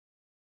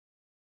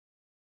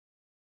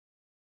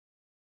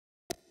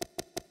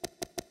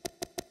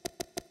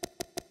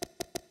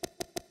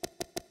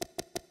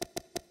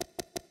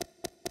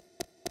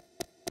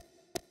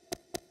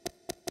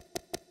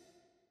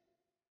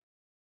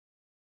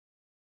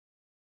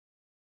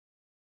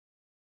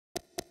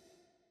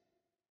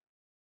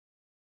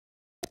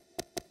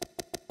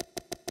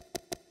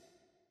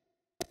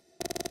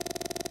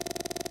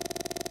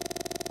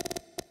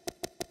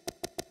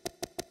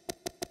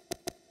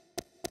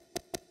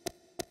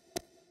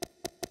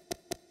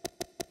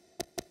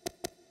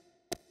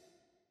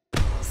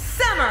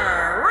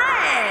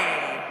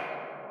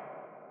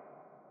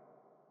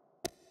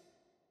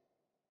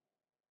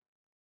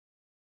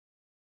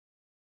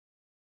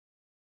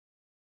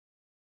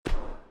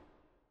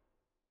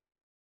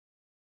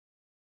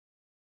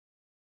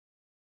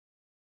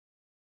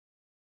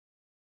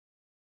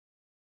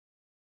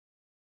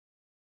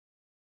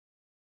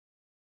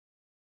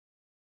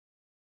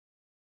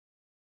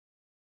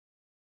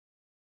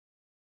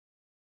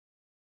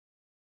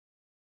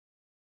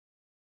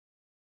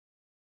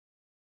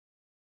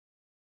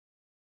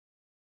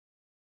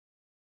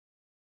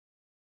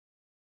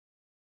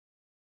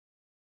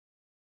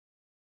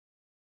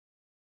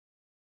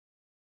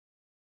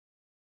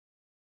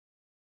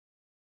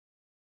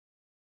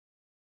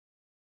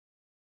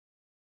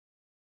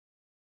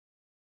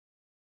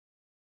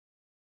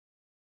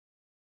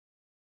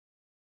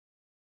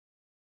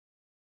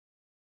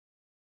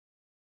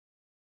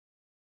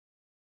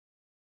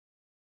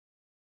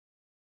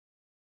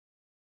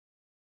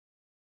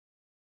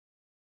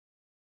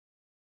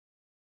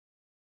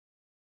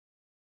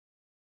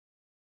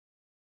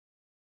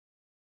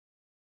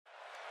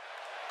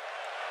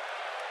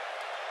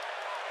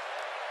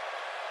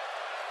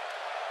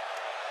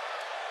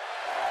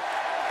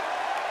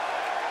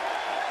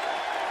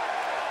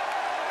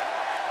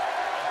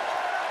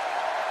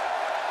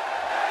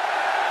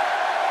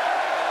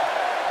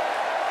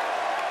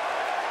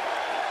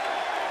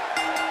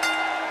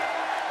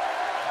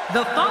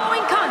The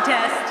following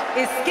contest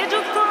is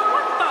scheduled for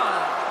one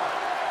fall.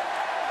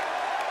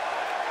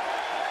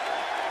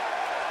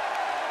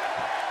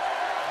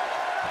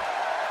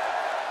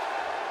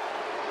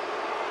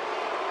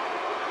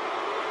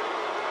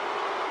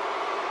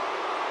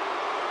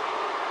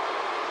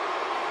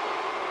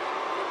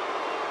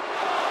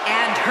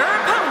 And her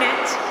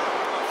opponent,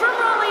 from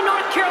Raleigh,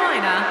 North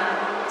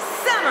Carolina,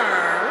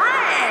 Summer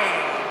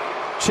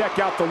Rae. Check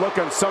out the look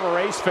on Summer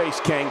Rae's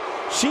face, King.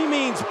 She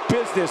means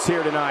business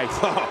here tonight.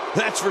 Oh,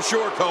 that's for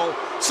sure, Cole.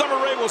 Summer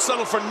Rae will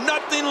settle for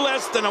nothing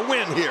less than a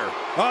win here.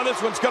 Oh,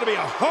 this one's going to be a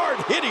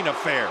hard-hitting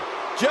affair.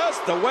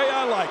 Just the way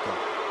I like them.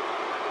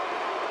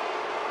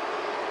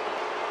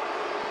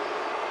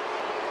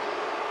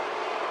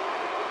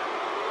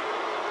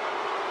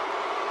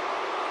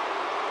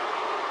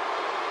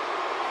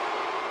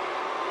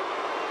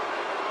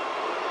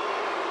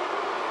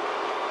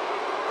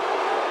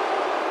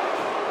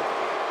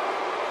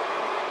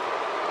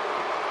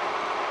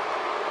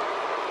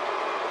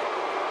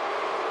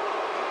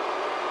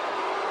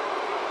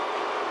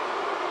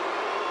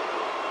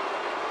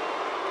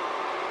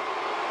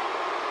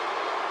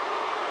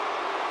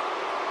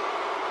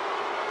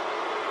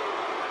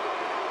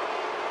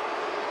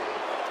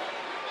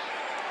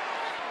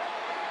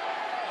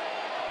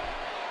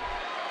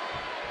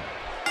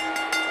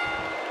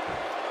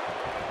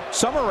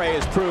 Summer Rae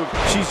has proved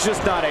she's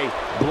just not a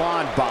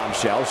blonde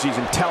bombshell. She's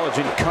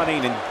intelligent,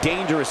 cunning, and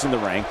dangerous in the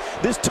ring.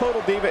 This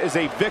total diva is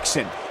a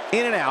vixen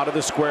in and out of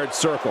the squared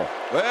circle.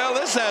 Well,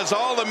 this has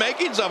all the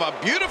makings of a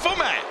beautiful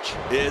match.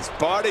 It's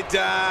party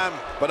time.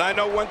 But I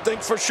know one thing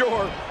for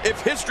sure.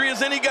 If history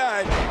is any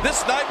guide,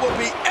 this night will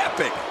be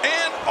epic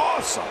and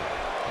awesome.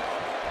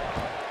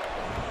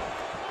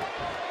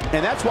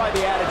 And that's why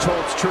the adage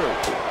holds true.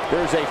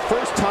 There's a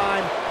first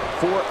time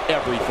for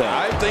everything.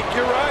 I think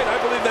you're right.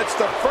 I believe that's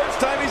the first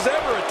time he's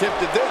ever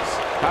attempted this.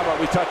 How about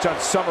we touch on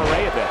Summer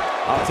Rae a bit?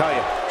 I'll tell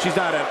you, she's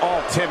not at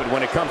all timid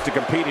when it comes to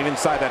competing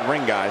inside that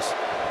ring, guys.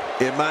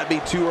 It might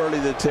be too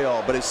early to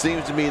tell, but it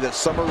seems to me that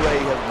Summer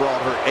Rae has brought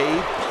her A+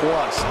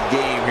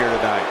 game here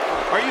tonight.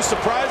 Are you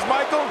surprised,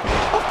 Michael?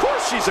 Of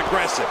course she's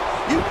aggressive.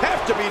 You have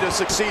to be to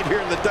succeed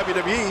here in the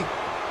WWE.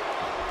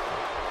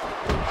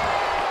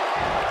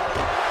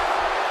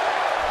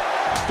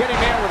 Getting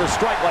there with a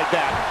strike like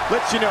that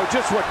lets you know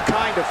just what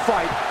kind of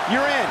fight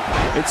you're in.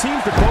 It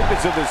seems the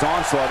focus of this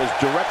onslaught is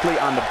directly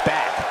on the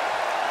back.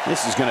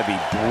 This is going to be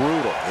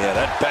brutal. Yeah,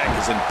 that back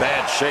is in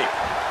bad shape.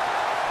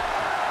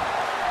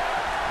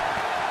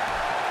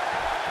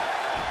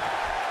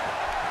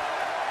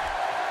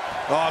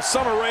 Oh,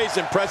 Summer Rae's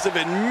impressive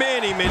in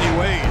many, many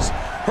ways.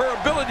 Her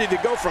ability to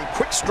go from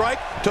quick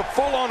strike to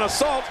full-on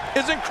assault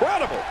is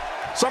incredible.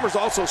 Summer's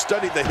also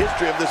studied the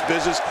history of this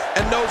business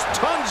and knows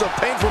tons of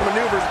painful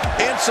maneuvers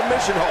and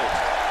submission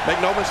holds.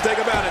 Make no mistake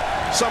about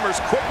it, Summer's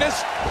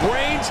quickness,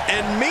 brains,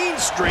 and mean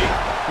streak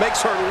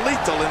makes her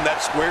lethal in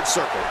that squared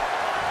circle.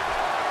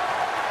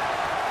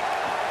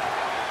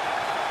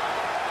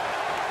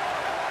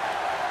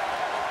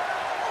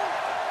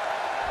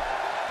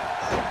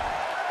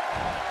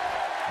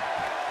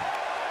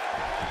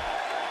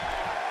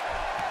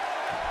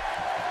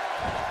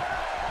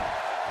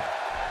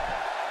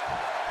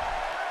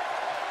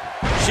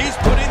 She's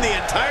putting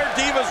the entire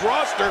Divas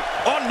roster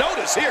on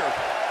notice here.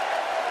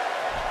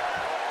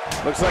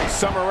 Looks like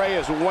Summer Rae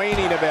is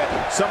waning a bit.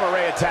 Summer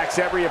Rae attacks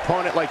every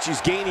opponent like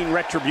she's gaining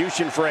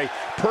retribution for a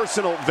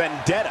personal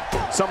vendetta.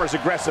 Summer's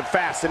aggressive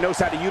fast and knows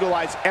how to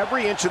utilize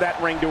every inch of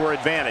that ring to her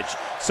advantage.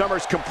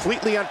 Summer's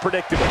completely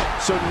unpredictable,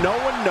 so no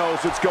one knows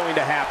what's going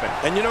to happen.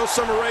 And you know,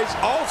 Summer Rae's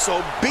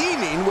also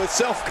beaming with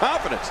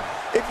self-confidence.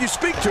 If you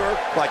speak to her,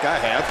 like I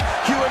have,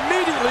 you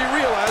immediately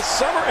realize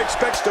Summer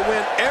expects to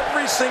win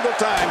every single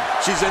time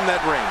she's in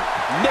that ring.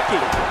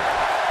 Nikki.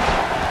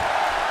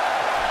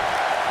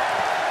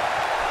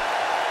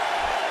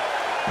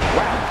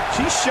 Wow,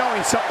 she's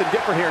showing something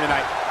different here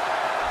tonight.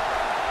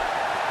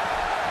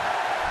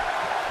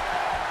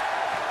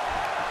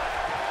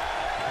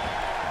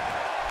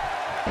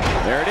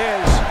 There it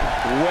is.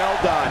 Well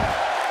done.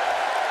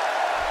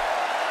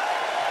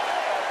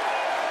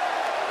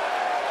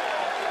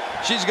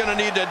 She's going to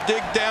need to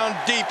dig down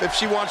deep if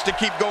she wants to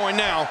keep going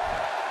now.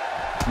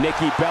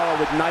 Nikki Bella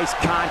with nice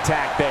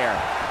contact there.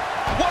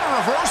 What a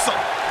reversal!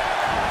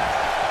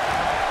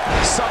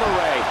 Summer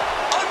Rae,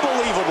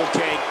 unbelievable,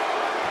 King.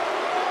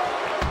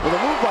 With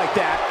a move like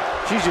that,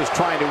 she's just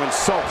trying to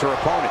insult her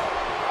opponent.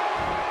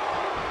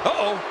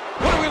 Uh-oh,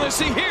 what are we going to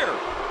see here?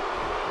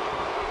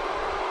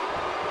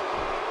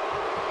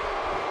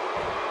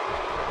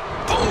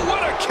 Oh,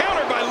 what a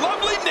counter by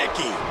lovely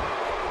Nikki!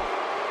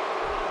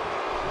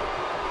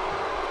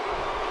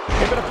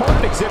 If an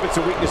opponent exhibits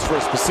a weakness for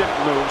a specific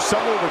move, some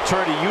will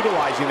return to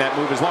utilizing that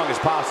move as long as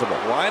possible.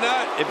 Why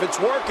not? If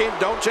it's working,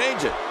 don't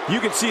change it.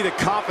 You can see the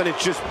confidence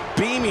just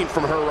beaming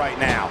from her right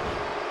now.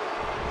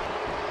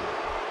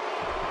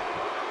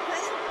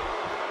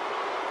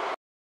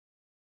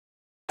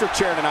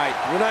 Chair tonight.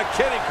 You're not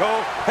kidding,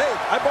 Cole. Hey,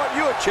 I bought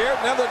you a chair.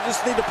 Now they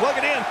just need to plug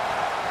it in.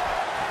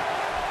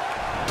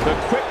 The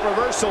quick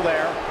reversal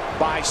there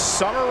by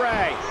Summer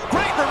Rae.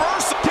 Great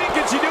reversal.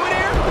 Can she do it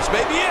here? This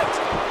may be it.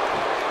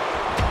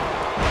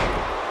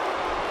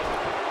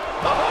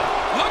 Oh,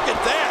 look at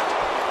that.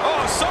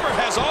 Oh, Summer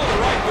has all the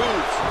right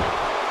moves.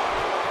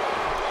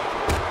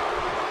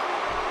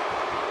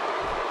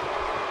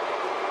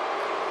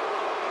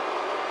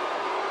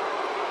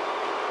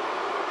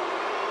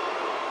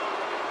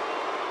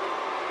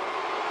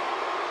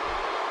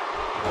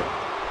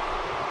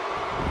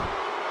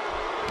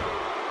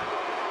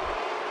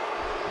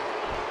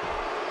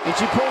 And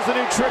she pulls a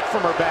new trick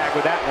from her bag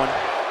with that one.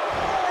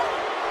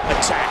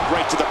 Attack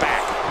right to the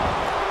back.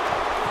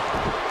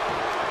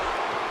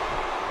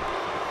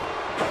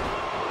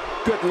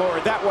 Good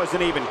Lord, that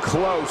wasn't even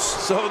close.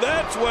 So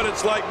that's what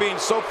it's like being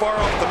so far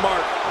off the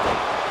mark.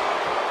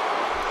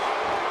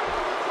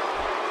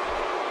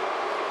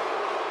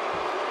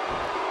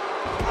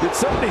 Did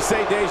somebody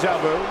say deja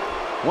vu?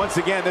 Once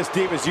again, this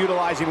Diva's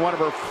utilizing one of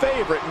her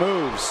favorite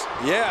moves.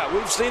 Yeah,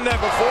 we've seen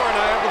that before, and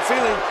I have a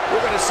feeling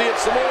we're going to see it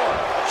some more.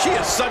 She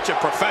is such a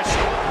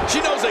professional.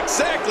 She knows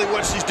exactly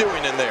what she's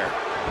doing in there.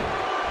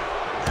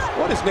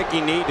 What does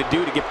Nikki need to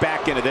do to get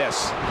back into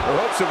this? Her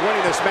hopes of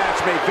winning this match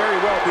may very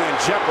well be in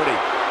jeopardy.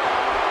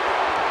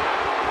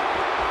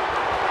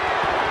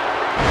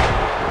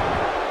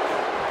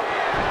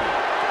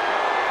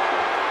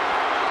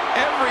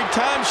 Every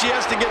time she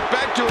has to get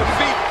back to her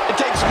feet, it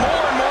takes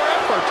more and more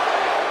effort.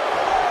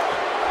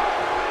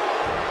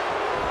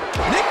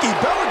 Nikki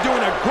Bella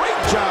doing a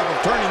great job of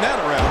turning that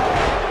around.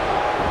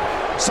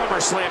 Summer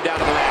slammed down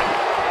to the mat.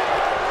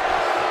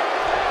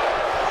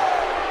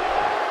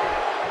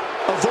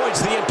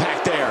 Avoids the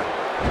impact there.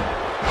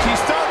 She's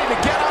starting to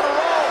get on a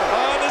roll.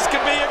 Oh, this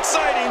could be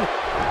exciting.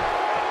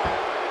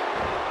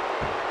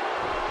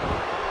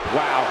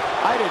 Wow,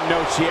 I didn't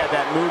know she had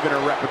that move in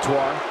her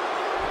repertoire.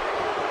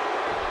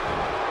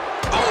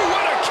 Oh,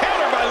 what a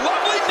counter by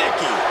lovely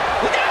Nikki.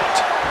 Look out.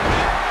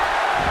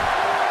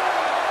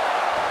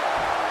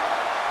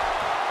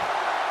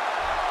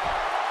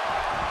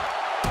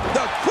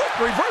 The quick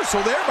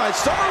reversal there by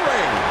Summer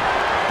Rae.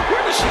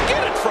 Where does she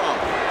get it from?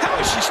 How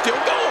is she still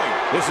going?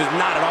 This is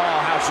not at all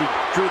how she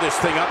drew this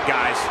thing up,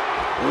 guys.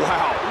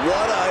 Wow,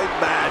 what a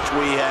match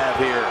we have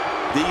here.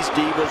 These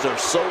Divas are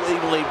so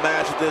evenly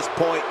matched at this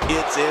point,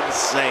 it's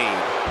insane.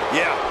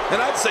 Yeah, and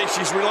I'd say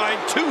she's relying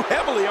too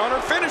heavily on her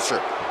finisher.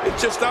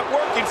 It's just not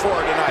working for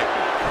her tonight.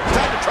 It's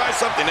time to try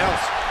something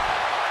else.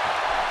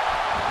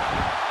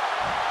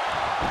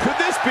 Could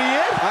this be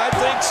it? I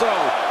think so.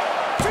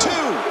 2,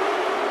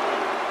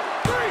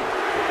 3.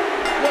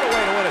 What a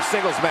way to win a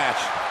singles match.